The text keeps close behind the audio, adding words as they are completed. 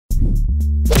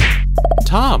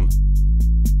Tom.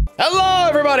 Hello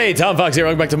everybody, Tom Fox here,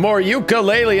 welcome back to more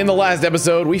Yooka-Laylee. In the last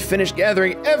episode, we finished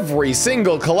gathering every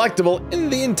single collectible in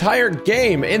the entire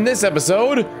game. In this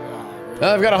episode,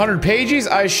 I've got 100 pages.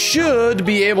 I should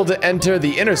be able to enter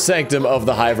the inner sanctum of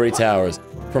the Ivory Towers,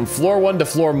 from floor 1 to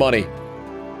floor money.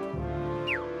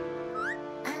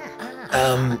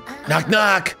 Knock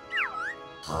knock.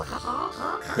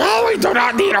 No, we do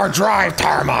not need our drive,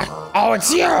 Tarma. Oh,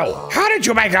 it's you. How did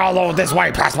you make it all this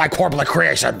way past my corporate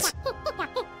creations?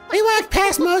 We walked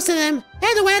past most of them.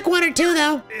 Had to whack one or two,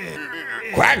 though.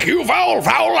 Quack, you foul!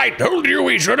 I told you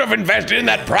we should have invested in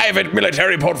that private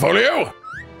military portfolio.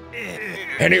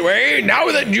 Anyway, now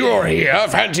that you're here,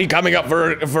 fancy coming up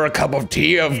for a cup of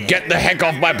tea of get the heck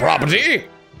off my property?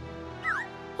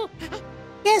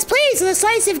 Yes, please, the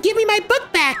decisive, give me my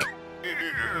book back.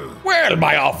 Well,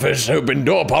 my office open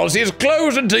door policy is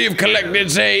closed until you've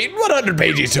collected, say, 100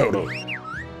 pages total.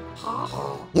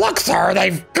 Look, sir,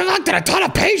 they've collected a ton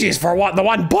of pages for the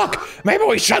one book. Maybe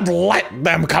we should let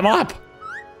them come up.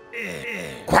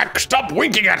 Quack, stop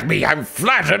winking at me. I'm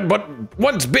flattered, but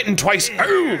once bitten, twice.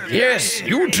 Oh, yes,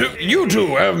 you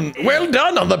two. Well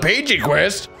done on the pagey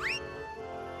quest.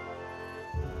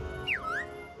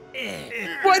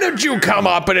 Why don't you come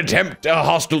up and attempt a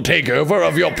hostile takeover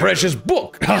of your precious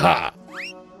book? Haha.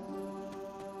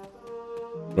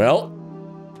 Well,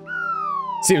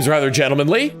 seems rather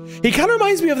gentlemanly. He kind of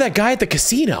reminds me of that guy at the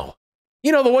casino.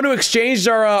 You know, the one who exchanged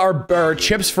our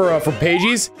chips for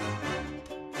pages.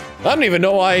 I don't even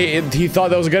know why he thought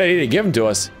that was a good idea to give them to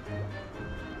us.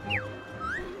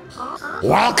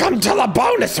 Welcome to the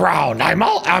bonus round.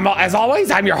 As always,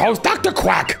 I'm your host, Dr.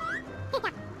 Quack.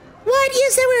 What? You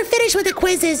said we were finished with the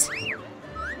quizzes.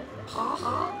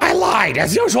 I lied.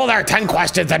 As usual, there are 10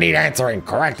 questions that need answering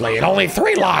correctly and only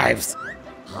 3 lives.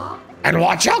 And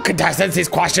watch out, contestants, these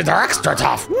questions are extra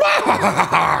tough.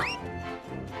 I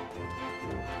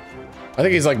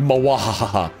think he's like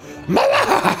Mawahaha.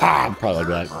 Probably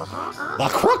like that. The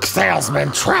crook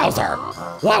salesman trouser.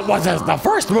 What was the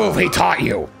first move he taught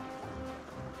you?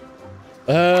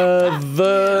 The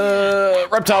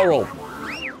reptile roll.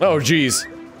 Oh, geez.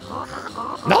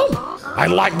 Nope. I'd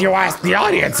like you ask the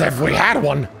audience if we had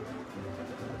one.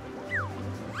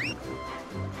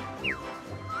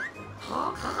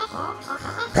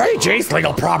 Pages,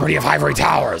 legal property of Ivory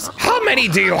Towers. How many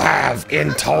do you have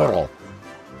in total?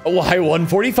 Why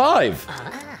 145?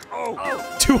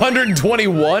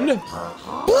 221?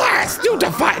 Blast! You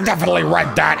definitely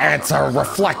read that answer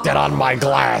reflected on my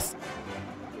glass.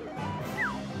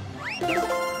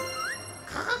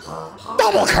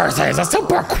 Double curses, a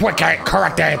super quick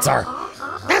correct answer.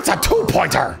 That's a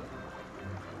 2-pointer.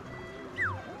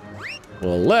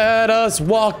 Well, let us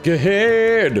walk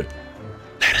ahead.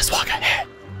 Let us walk ahead.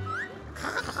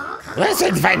 This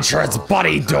adventure is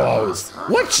buddy duos.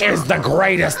 Which is the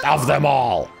greatest of them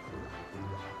all?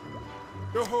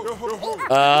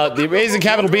 The amazing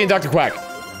capital B and Dr. Quack.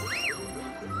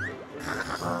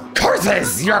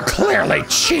 Curses, you're clearly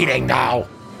cheating now.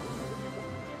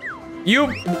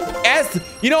 You asked,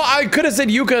 you know, I could have said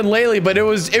Yooka-Laylee, but it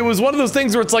was one of those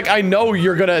things where it's like, I know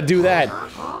you're gonna do that.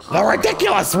 The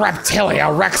ridiculous Reptilia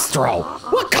Rextro.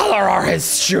 What color are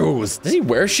his shoes? Does he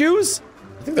wear shoes?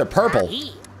 I think they're purple.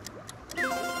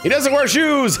 He doesn't wear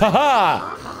shoes,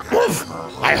 haha! Oof.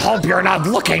 I hope you're not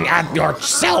looking at your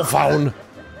cell phone.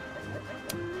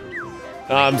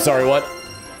 I'm sorry, what?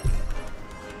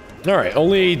 All right,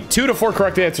 only 2 to 4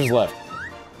 correct answers left.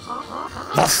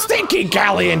 The Stinky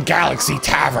Galleon Galaxy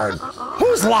Tavern.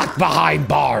 Who's locked behind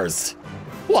bars?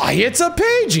 Why, it's a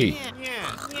Pagey.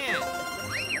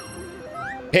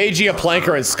 Pagey, a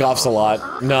planker, and scoffs a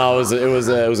lot. No, it was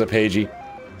a Pagey.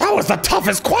 That was the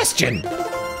toughest question.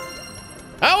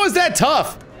 How is that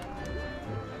tough?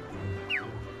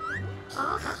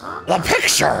 The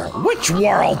picture. Which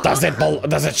world does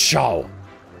it show?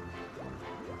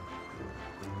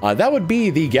 That would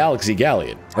be the Galaxy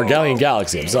Galleon, or Galleon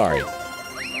Galaxy. I'm sorry.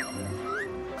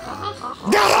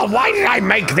 Why did I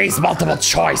make these multiple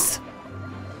choice?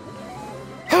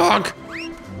 Honk.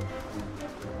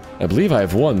 I believe I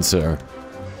have one, sir.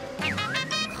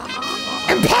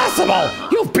 Impossible!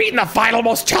 You've beaten the final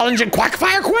most challenging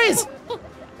Quackfire quiz!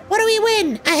 What do we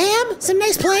win? A ham? Some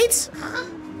nice plates?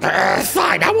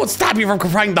 Fine, I won't stop you from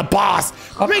confronting the boss,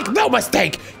 but make no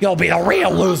mistake, you'll be the real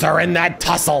loser in that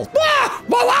tussle.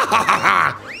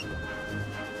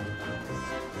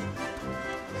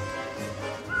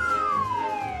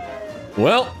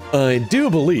 Well, I do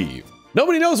believe.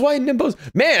 Nobody knows why Nimbo's...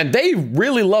 Man, they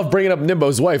really love bringing up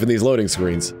Nimbo's wife in these loading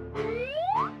screens.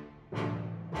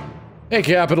 Hey,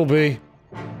 capital B.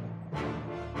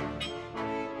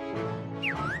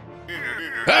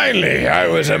 Finally, I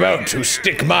was about to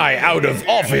stick my out of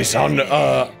office on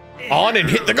and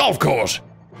hit the golf course.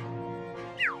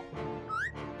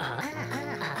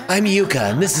 I'm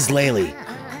Yooka, and this is Laylee.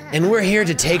 And we're here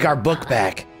to take our book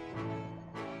back.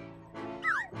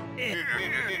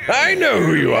 I know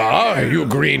who you are, you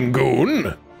green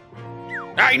goon.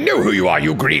 I know who you are,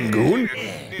 you green goon.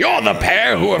 You're the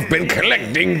pair who have been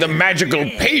collecting the magical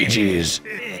pages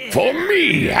for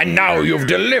me, and now you've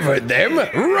delivered them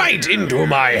right into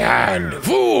my hand.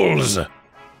 Fools!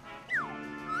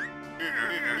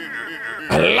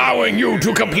 Allowing you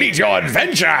to complete your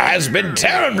adventure has been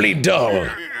terribly dull.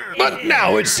 But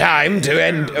now it's time to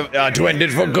end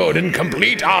it for good and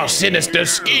complete our sinister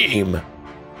scheme.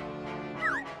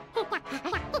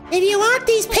 If you want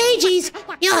these pages,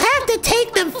 you'll have to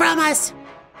take them from us.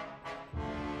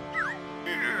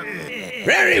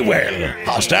 Very well.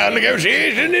 Hostile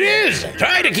negotiation it is.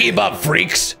 Try to keep up,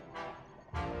 freaks.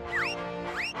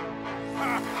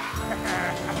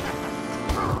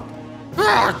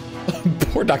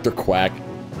 Poor Dr. Quack.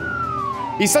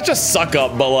 He's such a suck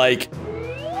up, but like...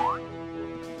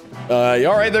 you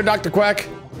alright there, Dr. Quack?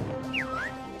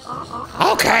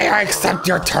 Okay, I accept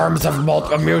your terms of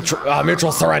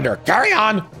mutual surrender. Carry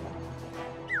on.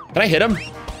 Can I hit him?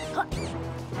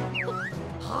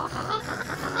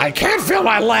 I can't feel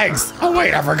my legs. Oh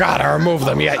wait, I forgot I removed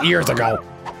them years ago.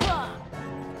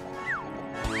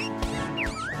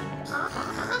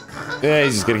 Yeah,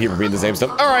 he's just gonna keep repeating the same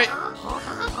stuff. Alright.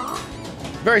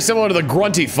 Very similar to the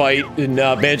grunty fight in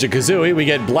Banjo-Kazooie, we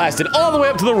get blasted all the way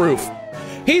up to the roof.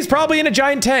 He's probably in a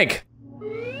giant tank.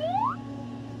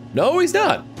 No, he's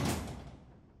not.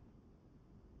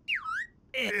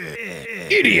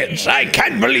 Idiots, I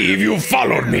can't believe you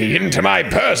followed me into my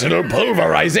personal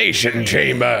pulverization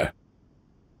chamber.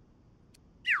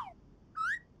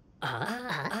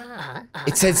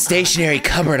 It said stationary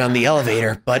cupboard on the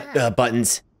elevator, but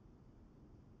buttons.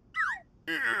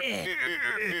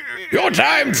 Your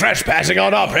time trespassing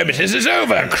on our premises is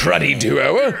over, cruddy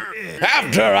duo.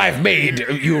 After I've made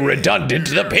you redundant,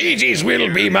 the pages will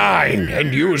be mine,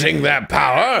 and using that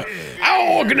power,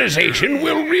 our organization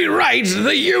will rewrite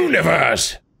the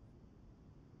universe.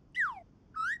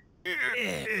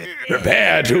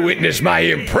 Prepare to witness my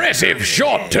impressive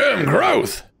short-term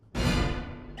growth.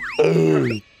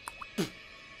 No!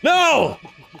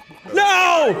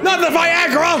 No! Not the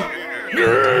Viagra!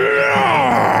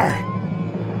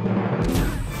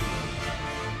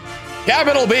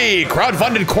 Capital B,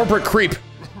 crowdfunded corporate creep.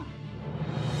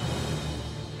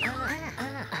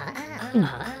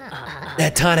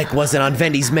 That tonic wasn't on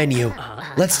Vendy's menu.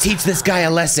 Let's teach this guy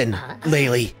a lesson,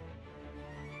 Laylee.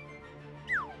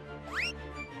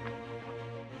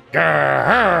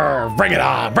 Bring it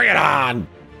on, bring it on.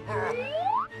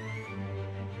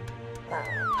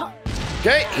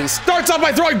 Okay, he starts off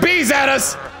by throwing bees at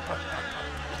us.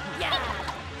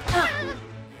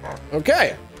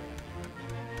 Okay.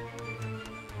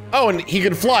 Oh, and he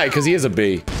can fly because he is a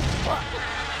bee.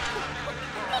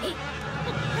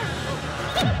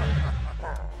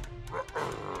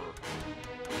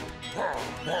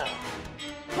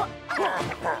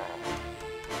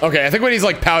 Okay, I think when he's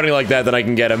like pouting like that, then I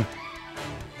can get him.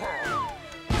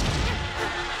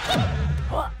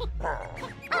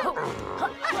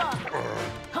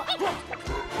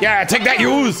 Yeah, take that,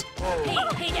 use.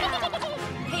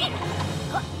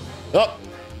 Oh,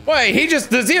 wait,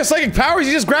 does he have psychic powers?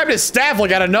 He just grabbed his staff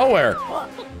like out of nowhere.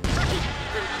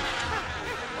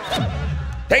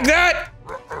 Take that.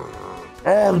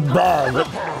 Oh, dog.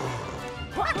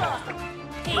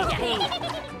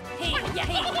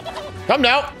 Come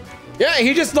now. Yeah,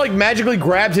 he just like magically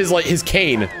grabbed his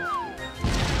cane.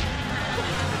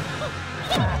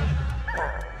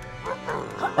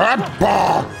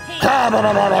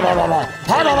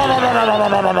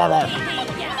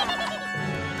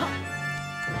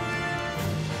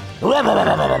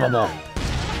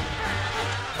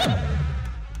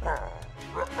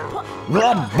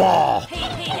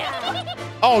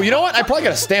 Oh, you know what? I probably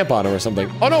got a stamp on him or something.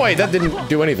 Oh no, wait, that didn't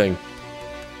do anything.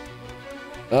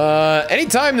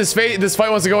 Anytime this fight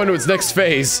wants to go into its next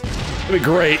phase, it'd be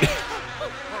great.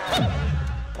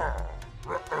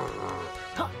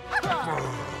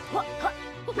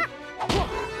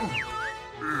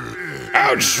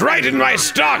 Ouch! Right in my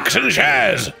stocks and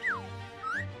shares.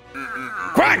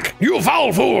 Quack! You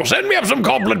foul fool! Send me up some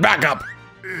corporate backup.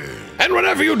 And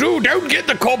whatever you do, don't get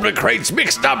the corporate crates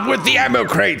mixed up with the ammo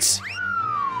crates.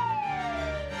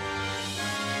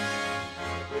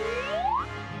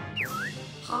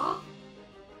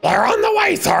 They're on the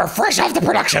way, sir, fresh off the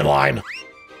production line.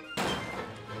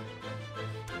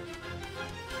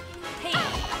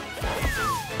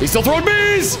 He's still throwing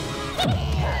bees!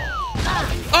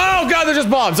 Oh god, they're just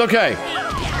bombs. Okay.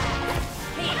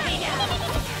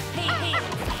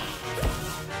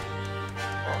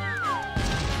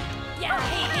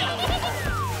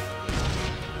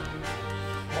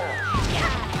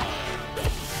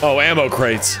 Oh, ammo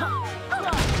crates.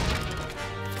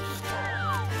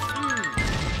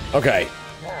 Okay.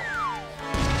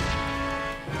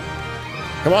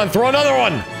 Come on, throw another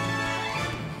one.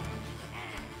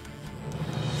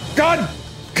 God,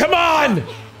 come on!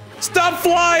 Stop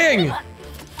flying!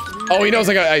 Oh, he knows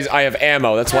I have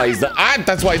ammo. That's why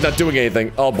that's why he's not doing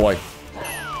anything. Oh boy.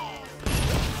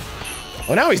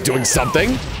 Oh, now he's doing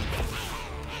something.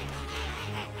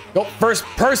 Go first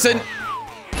person.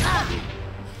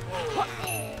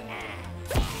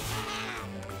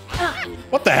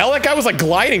 What the hell? That guy was like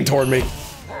gliding toward me.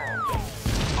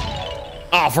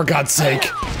 Oh, for God's sake.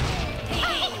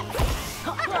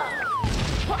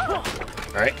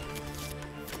 All right.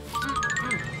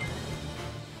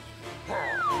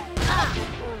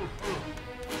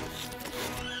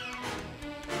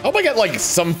 I hope I get like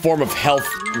some form of health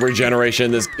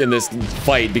regeneration in this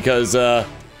fight because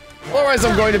otherwise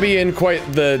I'm going to be in quite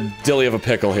the dilly of a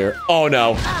pickle here. Oh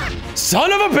no.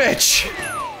 Son of a bitch!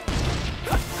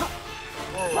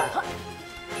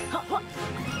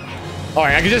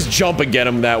 Alright, I can just jump and get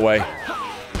him that way.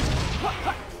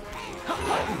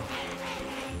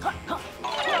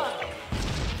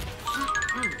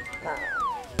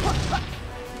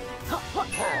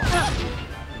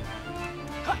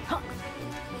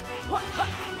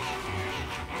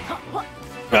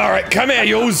 Alright, come here,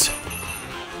 yous!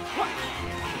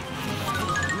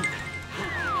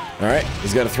 Alright,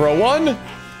 he's gotta throw one.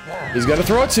 He's gotta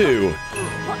throw two.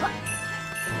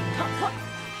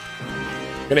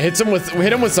 Gonna hit him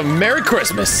with some Merry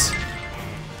Christmas.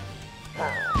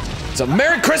 Some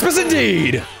Merry Christmas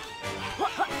indeed.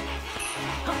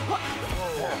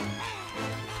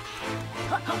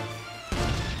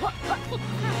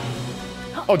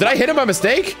 Oh, did I hit him by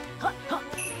mistake?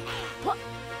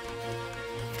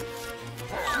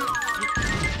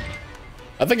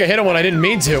 I think I hit him when I didn't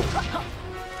mean to.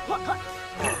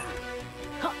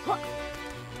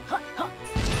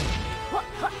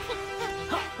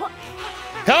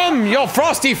 Come, your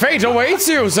frosty fate awaits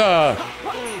you, sir!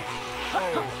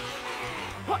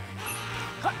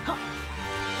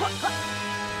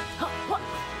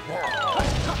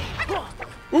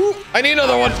 Ooh, I need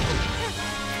another one!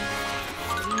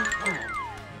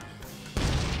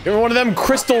 Give me one of them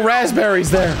crystal raspberries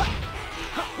there.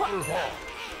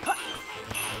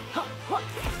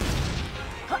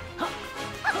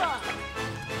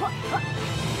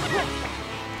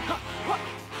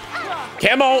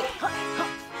 Camo!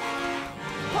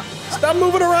 Stop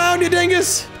moving around, you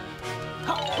dingus!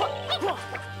 Well,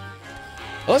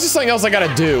 that's just something else I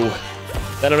gotta do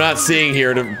that I'm not seeing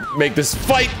here to make this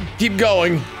fight keep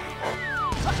going.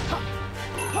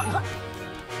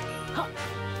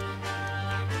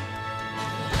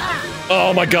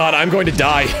 Oh my god, I'm going to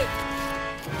die.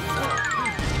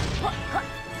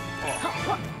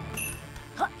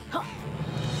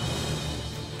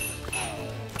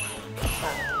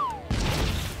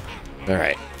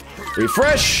 Alright.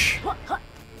 Refresh!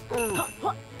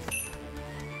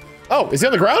 Oh, is he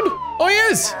on the ground? Oh, he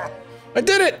is! I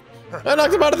did it! I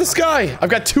knocked him out of the sky! I've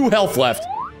got 2 health left.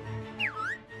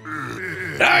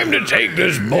 Time to take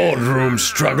this boardroom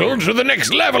struggle to the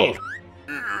next level.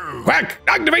 Quack,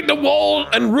 activate the wall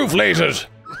and roof lasers.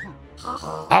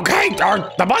 Okay,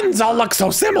 the buttons all look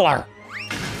so similar.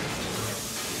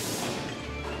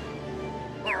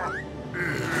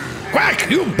 Quack,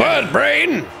 you bird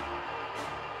brain!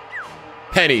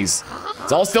 Pennies.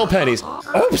 It's all still pennies.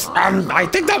 Oops, I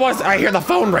think that was, I hear the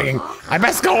phone ringing. I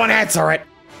best go and answer it.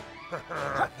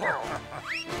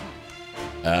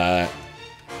 I'm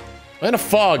in a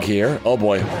fog here. Oh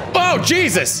boy. Oh,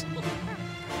 Jesus!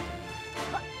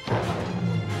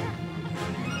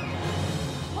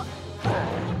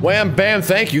 Wham, bam,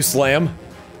 thank you, Slam.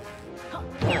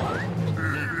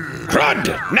 Crud!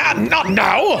 Not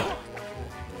now!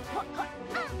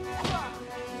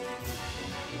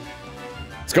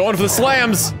 It's going for the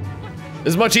slams.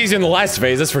 This is much easier than the last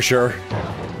phase, that's for sure.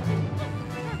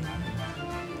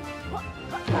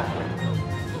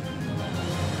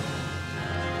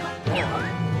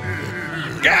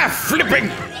 Gaff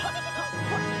flipping!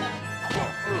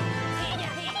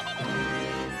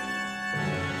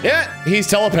 Yeah, he's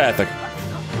telepathic.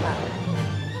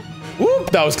 Whoop,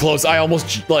 that was close. I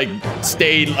almost, like,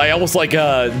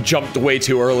 jumped way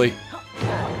too early.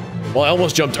 Well, I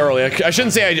almost jumped early. I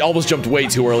shouldn't say I almost jumped way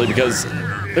too early because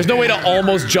there's no way to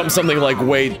almost jump something like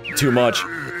way too much.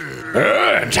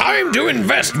 Time to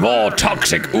invest more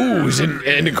toxic ooze and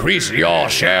increase your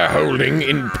shareholding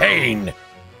in pain.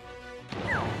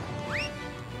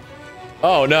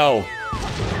 Oh no.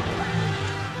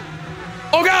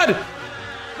 Oh god!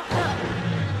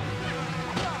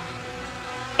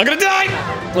 I'm gonna die!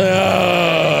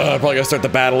 Probably gonna start the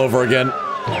battle over again.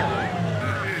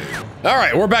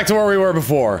 Alright, we're back to where we were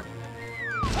before.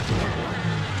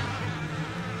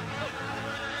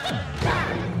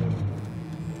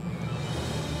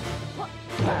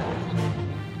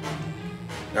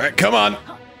 Alright, come on.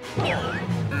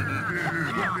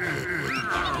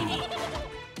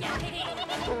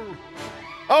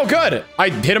 Oh, good! I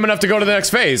hit him enough to go to the next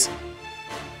phase.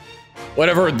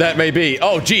 Whatever that may be.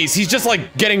 Oh, geez, he's just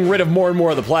like getting rid of more and more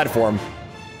of the platform.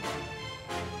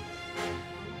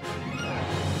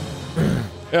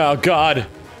 Oh, God.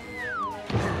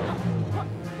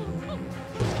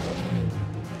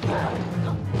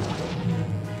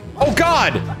 Oh,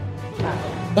 God!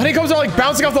 The honeycombs are like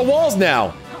bouncing off the walls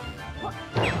now.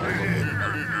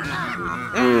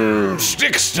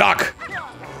 Stick stuck.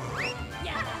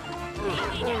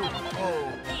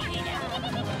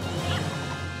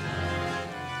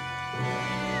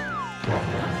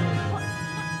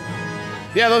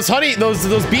 Yeah, those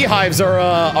beehives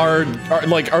are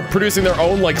producing their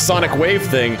own like sonic wave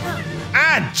thing.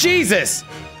 Ah, Jesus!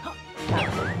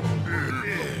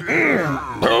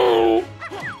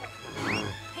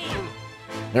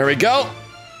 There we go.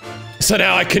 So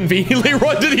now I conveniently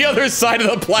run to the other side of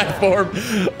the platform.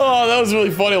 Oh, that was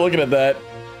really funny looking at that.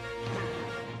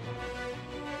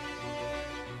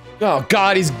 Oh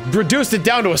God, he's reduced it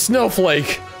down to a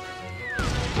snowflake.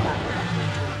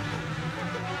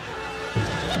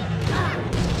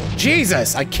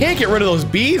 Jesus, I can't get rid of those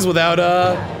bees without,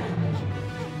 Alright,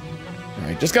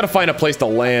 just gotta find a place to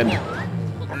land.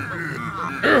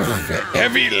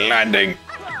 Heavy landing.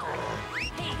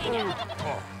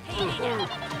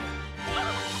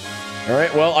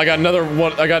 Alright, well, I got another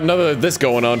one, I got another this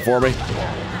going on for me.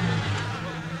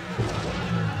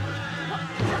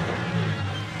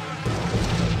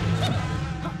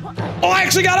 Oh, I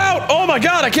actually got out! Oh my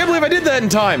God, I can't believe I did that in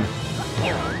time!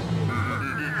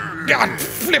 God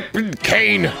flippin'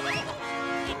 cane.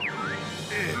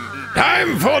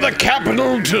 Time for the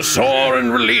capital to soar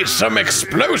and release some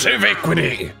explosive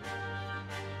equity.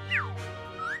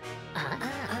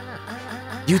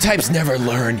 You types never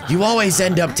learn. You always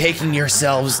end up taking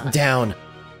yourselves down.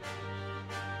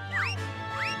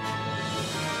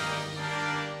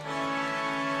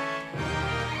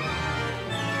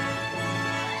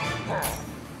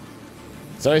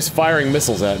 So he's firing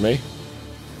missiles at me.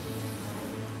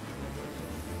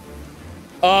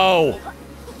 Oh!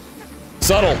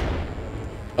 Subtle.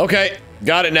 Okay,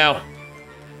 got it now.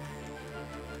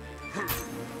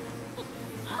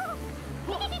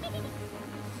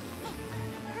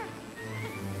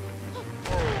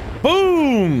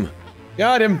 Boom!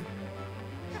 Got him.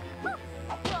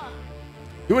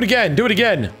 Do it again, do it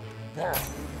again.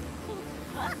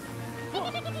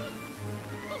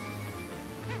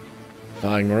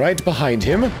 I'm right behind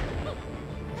him.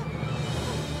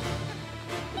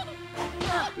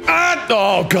 Ah!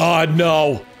 Oh God,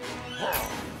 no.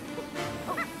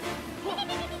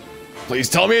 Please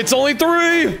tell me it's only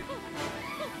 3!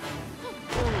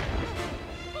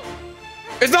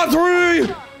 It's not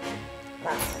 3!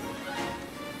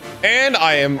 And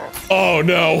I am... Oh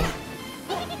no.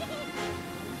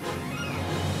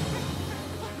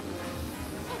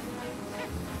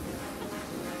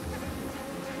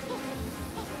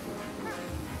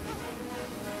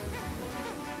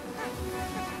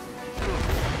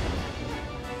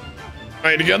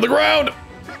 I need to get on the ground.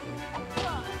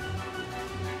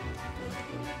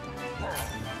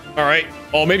 All right.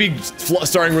 Oh, maybe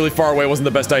starting really far away wasn't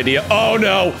the best idea. Oh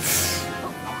no.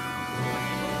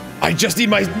 I just need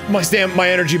my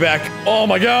energy back. Oh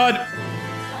my God.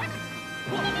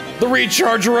 The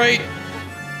recharge rate.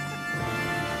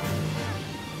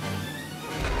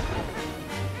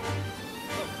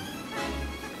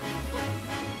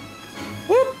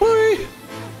 Whoop, boy.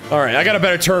 All right, I got a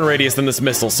better turn radius than this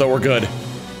missile, so we're good.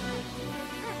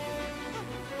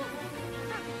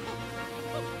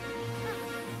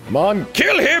 Come on,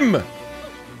 kill him!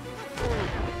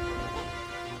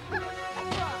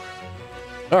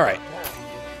 All right.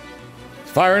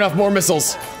 Fire enough more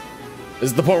missiles.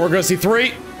 This is the point we're gonna see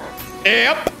 3.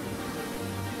 Yep.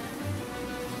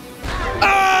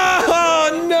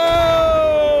 Oh, no!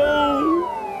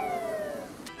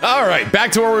 All right,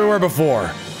 back to where we were before.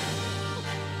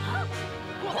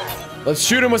 Let's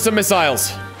shoot him with some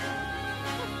missiles.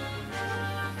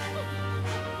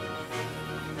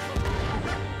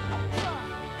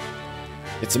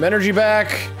 Get some energy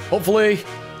back, hopefully.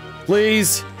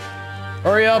 Please.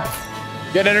 Hurry up.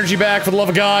 Get energy back for the love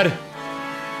of God.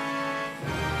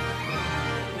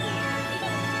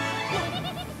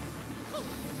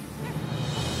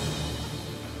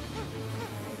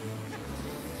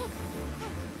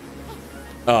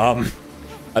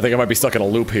 I think I might be stuck in a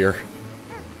loop here.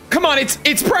 Come on,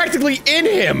 it's practically in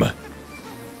him.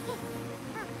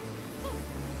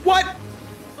 What?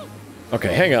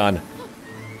 Okay, hang on.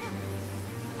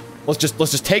 Let's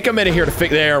just take a minute here to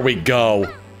figure. There we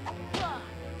go.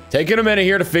 Taking a minute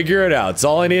here to figure it out. It's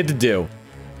all I need to do.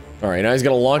 All right, now he's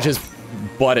gonna launch his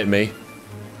butt at me.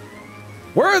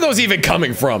 Where are those even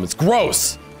coming from? It's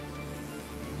gross.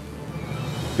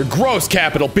 You're gross,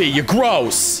 capital B. You're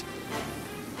gross.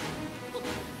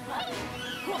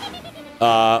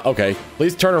 Okay.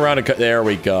 Please turn around and cut. There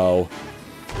we go.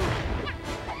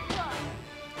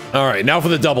 All right, now for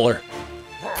the doubler.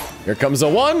 Here comes a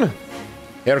 1.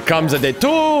 Here comes a day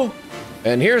 2.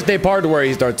 And here's the part where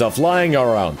he starts flying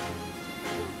around.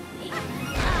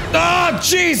 Ah,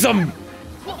 jeez,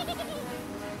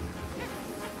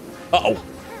 Uh-oh.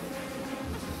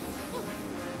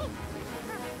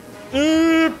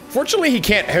 Fortunately, he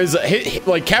can't.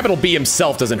 Like, capital B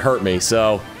himself doesn't hurt me,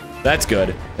 so that's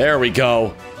good. There we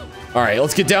go. All right,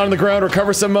 let's get down on the ground,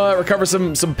 recover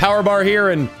some power bar here,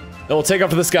 and then we'll take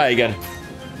off to the sky again.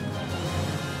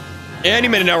 Any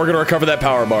minute now, we're gonna recover that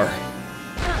power bar.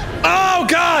 Oh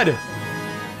God!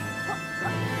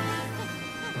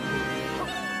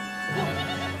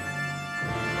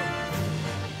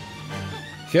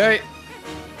 Okay.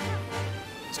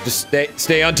 Just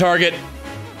stay on target.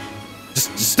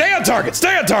 Just stay on target.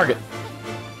 Stay on target.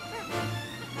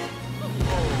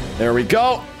 There we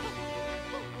go.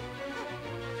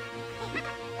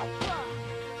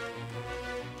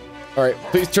 All right,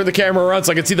 please turn the camera around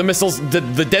so I can see the missiles,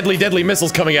 the deadly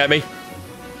missiles coming at me.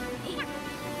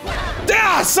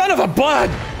 Ah, son of a butt!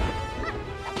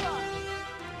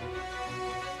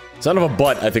 Son of a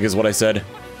butt, I think is what I said.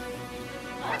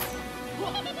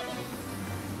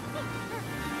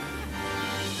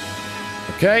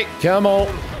 Okay, come on.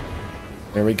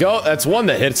 There we go. That's one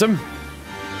that hits him.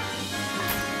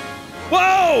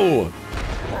 Whoa!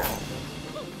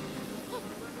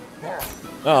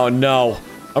 Oh no.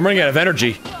 I'm running out of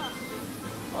energy.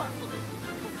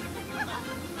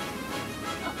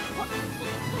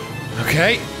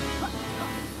 Okay.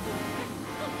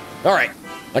 All right.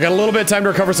 I got a little bit of time to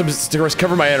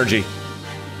recover my energy.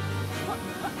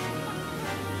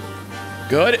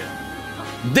 Good.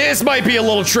 This might be a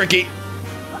little tricky.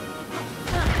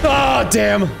 Oh,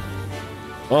 damn.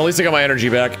 Well, at least I got my energy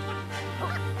back.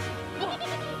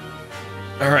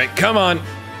 All right, come on.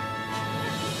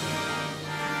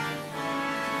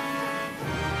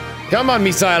 Come on,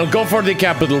 missile, go for the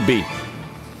capital B.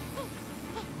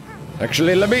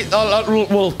 Actually, let me,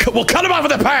 we'll cut him off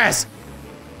with a pass!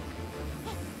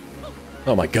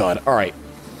 Oh my God, all right.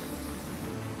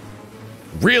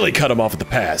 Really cut him off with the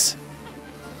pass.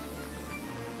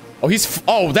 Oh,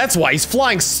 oh, that's why he's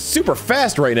flying super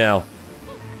fast right now.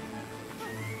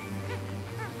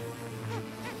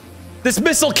 This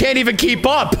missile can't even keep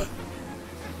up!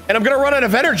 And I'm gonna run out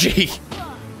of energy.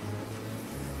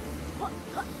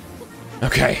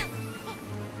 Okay.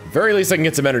 Very least I can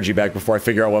get some energy back before I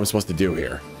figure out what I'm supposed to do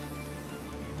here.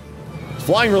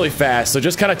 Flying really fast, so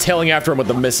just kind of tailing after him with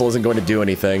the missile isn't going to do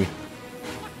anything.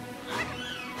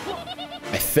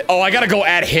 Oh, I gotta go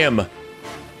at him.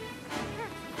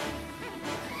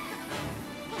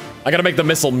 I gotta make the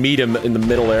missile meet him in the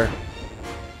middle there.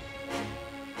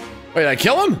 Wait, did I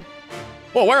kill him?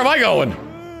 Whoa, where am I going?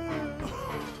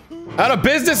 Out of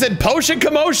business and potion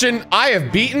commotion, I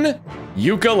have beaten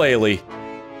Yooka-Laylee.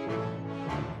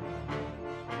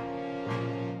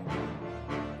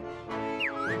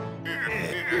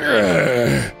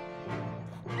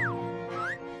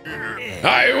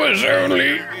 I was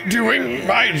only doing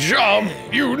my job,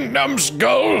 you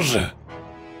numbskulls. And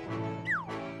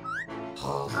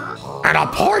a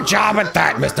poor job at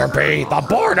that, Mr. B. The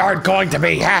board aren't going to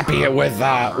be happy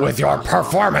with your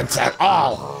performance at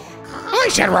all. I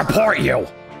should report you.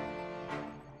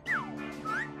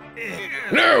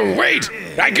 No, wait!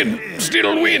 I can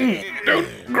still win. Don't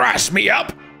grass me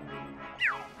up.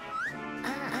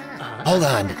 Hold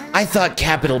on, I thought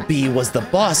capital B was the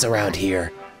boss around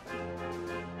here.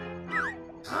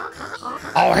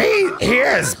 Oh, he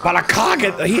is, but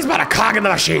he's but a cog in the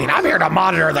machine. I'm here to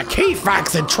monitor the key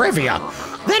facts and trivia,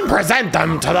 then present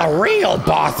them to the real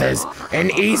bosses in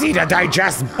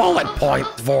easy-to-digest bullet point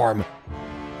form.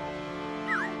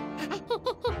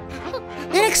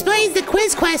 That explains the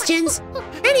quiz questions.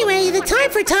 Anyway, the time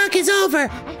for talk is over.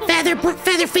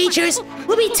 Feather features,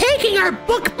 We'll be taking our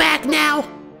book back now.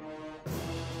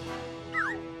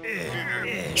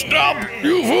 Stop,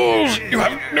 you fools! You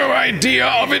have no idea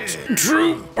of its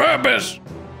true purpose.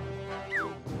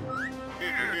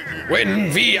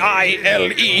 When VILE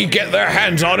get their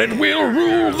hands on it, we'll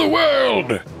rule the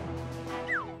world.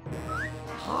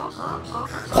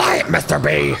 Quiet, Mr.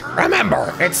 B.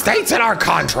 Remember, it states in our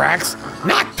contracts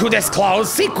not to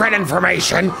disclose secret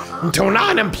information to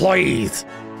non-employees.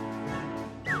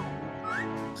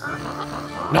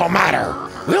 No matter,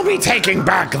 we'll be taking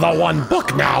back the one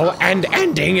book now and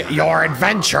ending your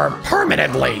adventure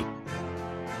permanently.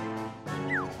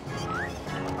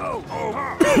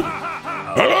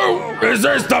 Hello? Is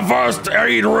this the first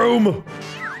aid room?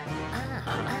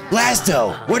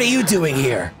 Blasto, what are you doing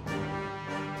here?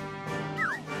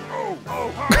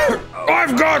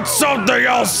 I've got something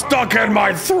else stuck in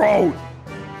my throat.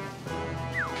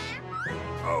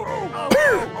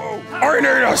 I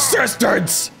need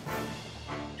assistance.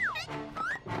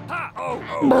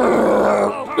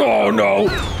 Oh no,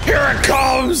 here it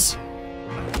comes.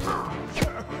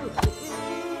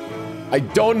 I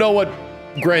don't know what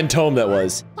Grand Tome that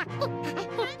was.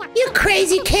 You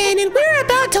crazy cannon, we're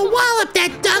about to wallop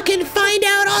that duck and find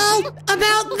out all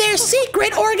about their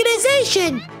secret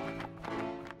organization.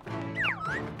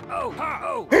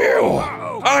 Ew,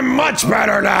 I'm much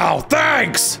better now,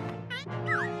 thanks.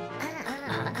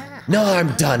 No,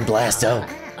 I'm done, Blasto.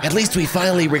 At least we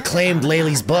finally reclaimed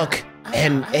Laylee's book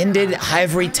and ended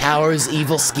Ivory Tower's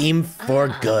evil scheme for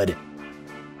good.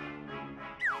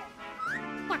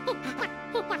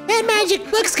 That magic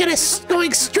book's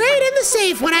going straight in the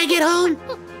safe when I get home.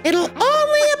 It'll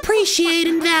only appreciate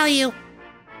in value.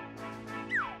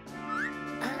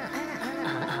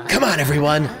 Come on,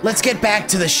 everyone. Let's get back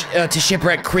to the to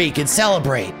Shipwreck Creek and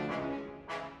celebrate.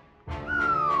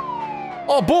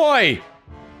 Oh boy!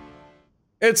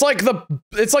 It's like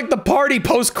the party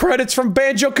post credits from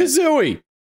Banjo-Kazooie.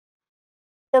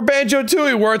 Or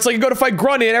Banjo-Tooie, where it's like you go to fight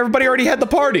Grunny and everybody already had the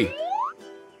party.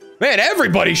 Man,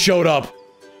 everybody showed up.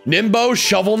 Nimbo,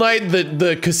 Shovel Knight,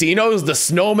 the casinos, the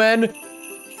snowmen,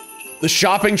 the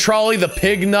shopping trolley, the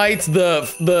pig knights,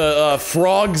 the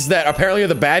frogs that apparently are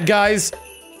the bad guys.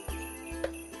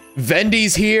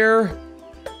 Vendy's here.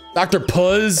 Dr.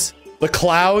 Puzz, the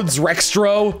Clouds,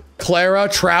 Rextro, Clara,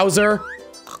 Trouser.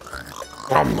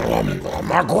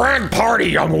 A grand party,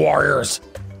 young warriors.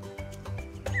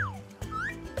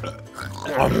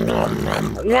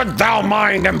 Would thou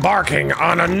mind embarking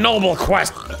on a noble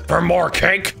quest for more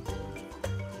cake?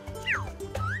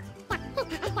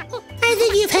 I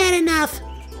think you've had enough.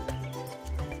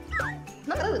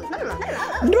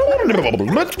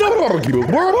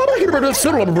 We're here to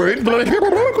celebrate the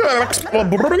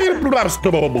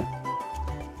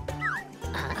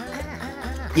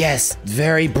Yes,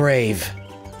 very brave.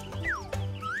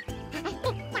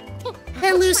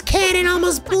 That loose cannon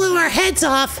almost blew our heads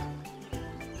off.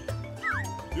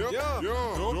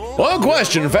 One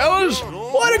question, fellas.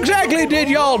 What exactly did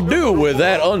y'all do with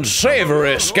that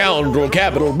unsavory scoundrel,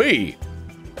 capital B?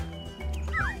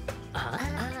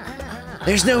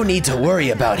 There's no need to worry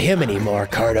about him anymore,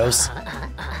 Cardos.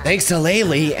 Thanks to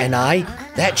Laylee and I,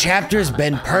 that chapter's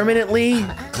been permanently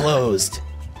closed.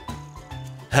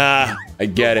 Ha, I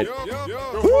get it.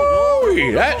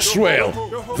 Woo, that's swell.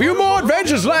 A few more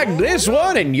adventures like this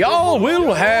one and y'all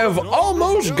will have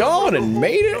almost gone and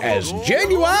made it as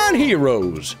genuine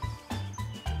heroes.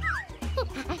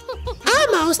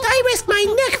 Almost, I risked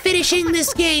my neck finishing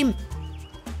this game.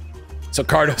 So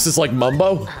Cardos is like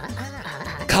Mumbo?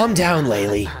 Calm down,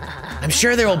 Laylee. I'm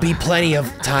sure there will be plenty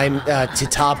of time to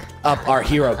top up our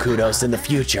hero kudos in the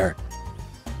future.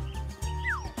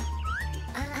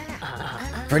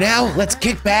 For now, let's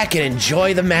kick back and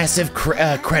enjoy the massive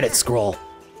credit scroll.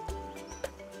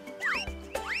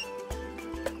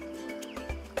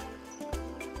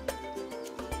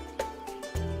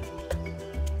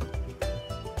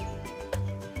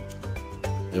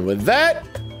 And with that,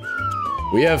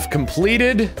 we have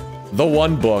completed the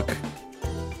one book.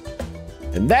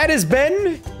 And that has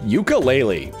been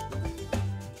Yooka-Laylee.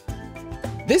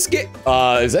 This game,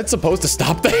 is that supposed to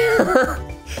stop there?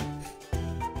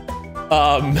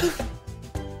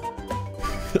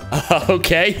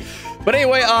 Okay. But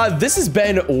anyway, this has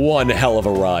been one hell of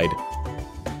a ride.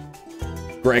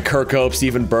 Grant Kirkhope,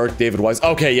 Stephen Burke, David Wise.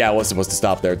 Okay, yeah, I was supposed to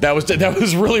stop there. That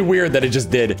was really weird that it just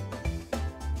did.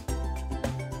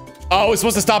 Oh, it was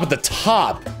supposed to stop at the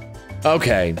top.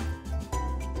 Okay.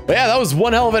 But yeah, that was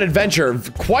one hell of an adventure.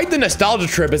 Quite the nostalgia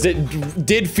trip, as it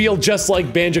did feel just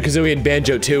like Banjo-Kazooie and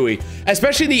Banjo-Tooie.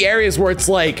 Especially the areas where it's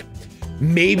like,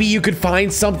 maybe you could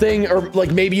find something, or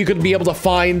like maybe you could be able to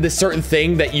find this certain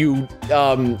thing that you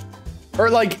or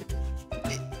like,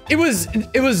 it was,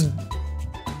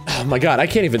 oh my God, I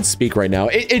can't even speak right now.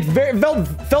 It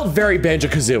felt very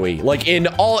Banjo-Kazooie, like in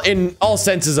all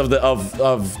senses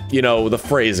of you know, the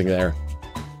phrasing there.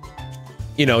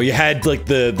 You know, you had like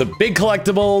the big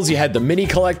collectibles, you had the mini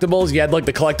collectibles, you had like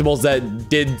the collectibles that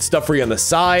did stuff for you on the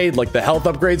side, like the health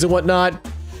upgrades and whatnot.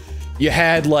 You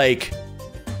had like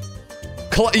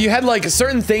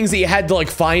certain things that you had to like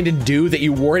find and do that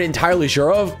you weren't entirely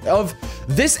sure of.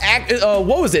 This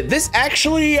what was it? This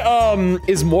actually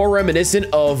is more reminiscent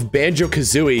of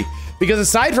Banjo-Kazooie, because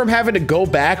aside from having to go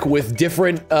back with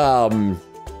different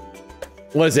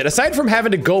aside from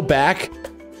having to go back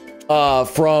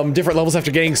from different levels after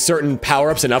getting certain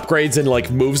power-ups and upgrades and like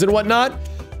moves and whatnot,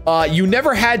 you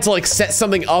never had to like set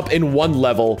something up in one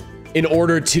level in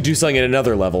order to do something in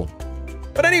another level.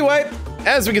 But anyway,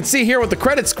 as we can see here with the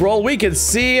credit scroll, we can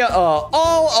see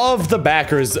all of the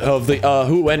backers of the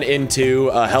who went into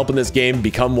helping this game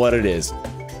become what it is.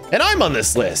 And I'm on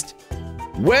this list.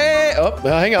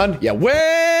 Hang on. Yeah,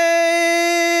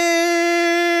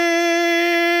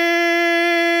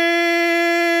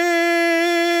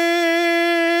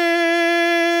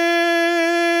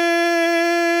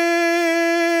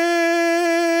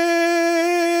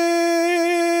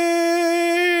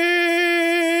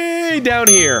 down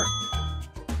here.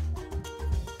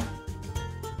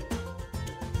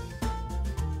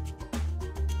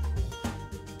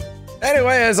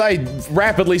 Anyway, as I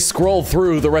rapidly scroll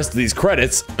through the rest of these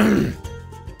credits,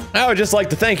 I would just like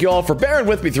to thank you all for bearing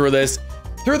with me through this.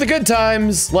 Through the good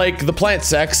times, like the plant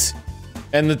sex,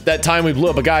 and that time we blew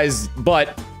up a guy's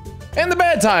butt, and the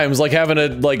bad times, like having to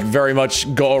like very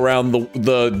much go around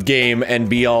the game and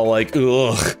be all like,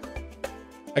 ugh.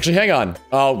 Actually, hang on.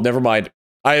 Oh, never mind.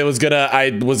 I was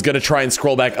gonna try and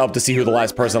scroll back up to see who the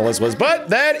last person on the list was, but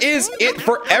that is it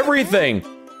for everything.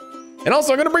 And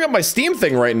also, I'm gonna bring up my Steam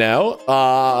thing right now.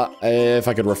 If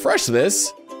I could refresh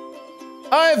this.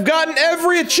 I've gotten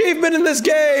every achievement in this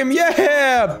game,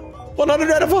 yeah!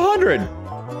 100 out of 100.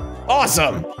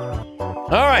 Awesome. All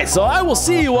right, so I will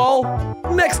see you all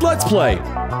next Let's Play.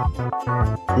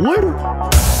 Later.